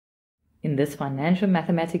In this financial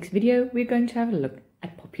mathematics video, we're going to have a look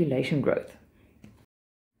at population growth.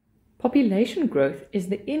 Population growth is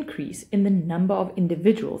the increase in the number of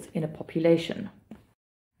individuals in a population.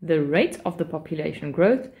 The rate of the population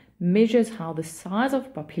growth measures how the size of a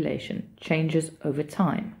population changes over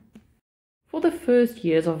time. For the first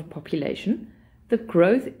years of a population, the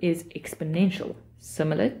growth is exponential,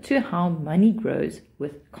 similar to how money grows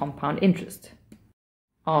with compound interest.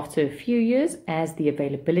 After a few years, as the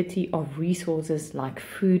availability of resources like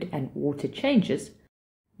food and water changes,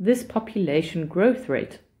 this population growth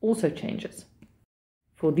rate also changes.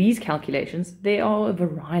 For these calculations, there are a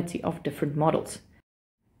variety of different models,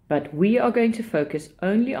 but we are going to focus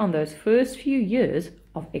only on those first few years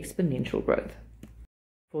of exponential growth.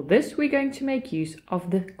 For this, we're going to make use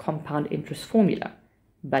of the compound interest formula,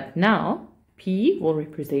 but now P will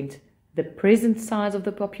represent the present size of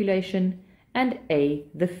the population and A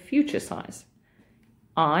the future size.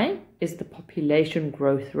 I is the population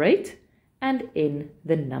growth rate and N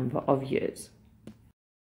the number of years.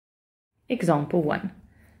 Example 1.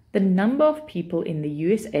 The number of people in the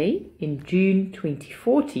USA in June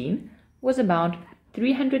 2014 was about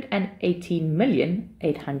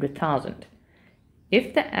 318,800,000.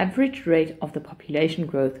 If the average rate of the population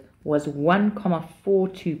growth was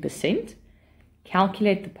 1,42%,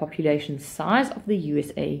 calculate the population size of the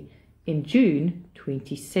USA in June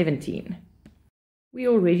 2017. We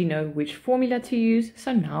already know which formula to use,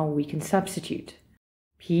 so now we can substitute.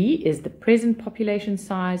 P is the present population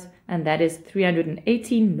size, and that is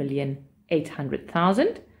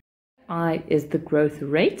 318,800,000. I is the growth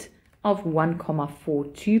rate of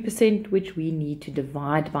 1,42%, which we need to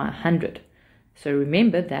divide by 100. So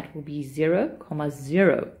remember, that will be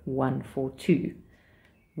 0,0142.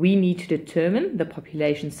 We need to determine the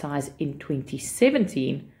population size in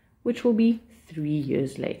 2017, which will be 3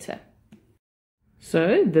 years later.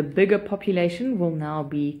 So the bigger population will now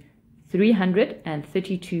be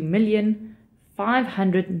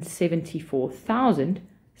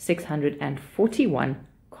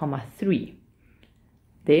 332,574,641,3.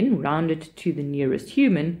 Then rounded to the nearest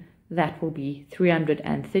human, that will be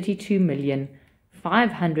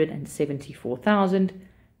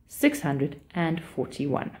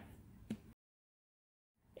 332,574,641.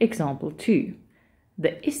 Example 2.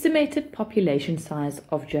 The estimated population size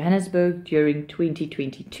of Johannesburg during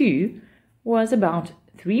 2022 was about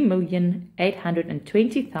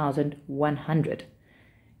 3,820,100.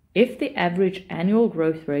 If the average annual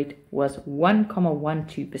growth rate was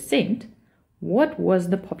 1,12%, what was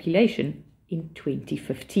the population in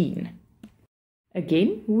 2015?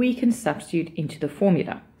 Again, we can substitute into the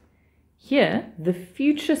formula. Here, the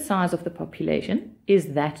future size of the population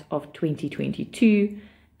is that of 2022,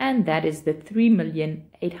 and that is the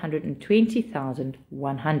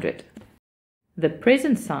 3,820,100. The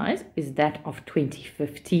present size is that of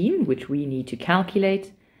 2015, which we need to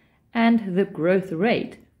calculate, and the growth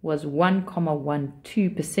rate was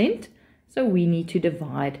 1,12%, so we need to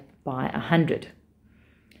divide by 100.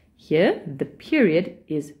 Here, the period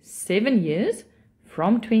is 7 years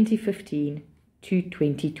from 2015 to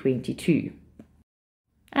 2022.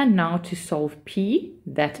 And now to solve P,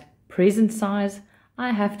 that present size,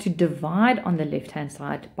 I have to divide on the left-hand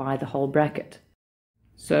side by the whole bracket.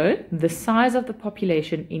 So the size of the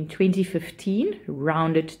population in 2015,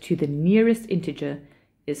 rounded to the nearest integer,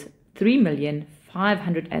 is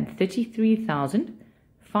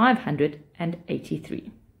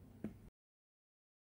 3,533,583.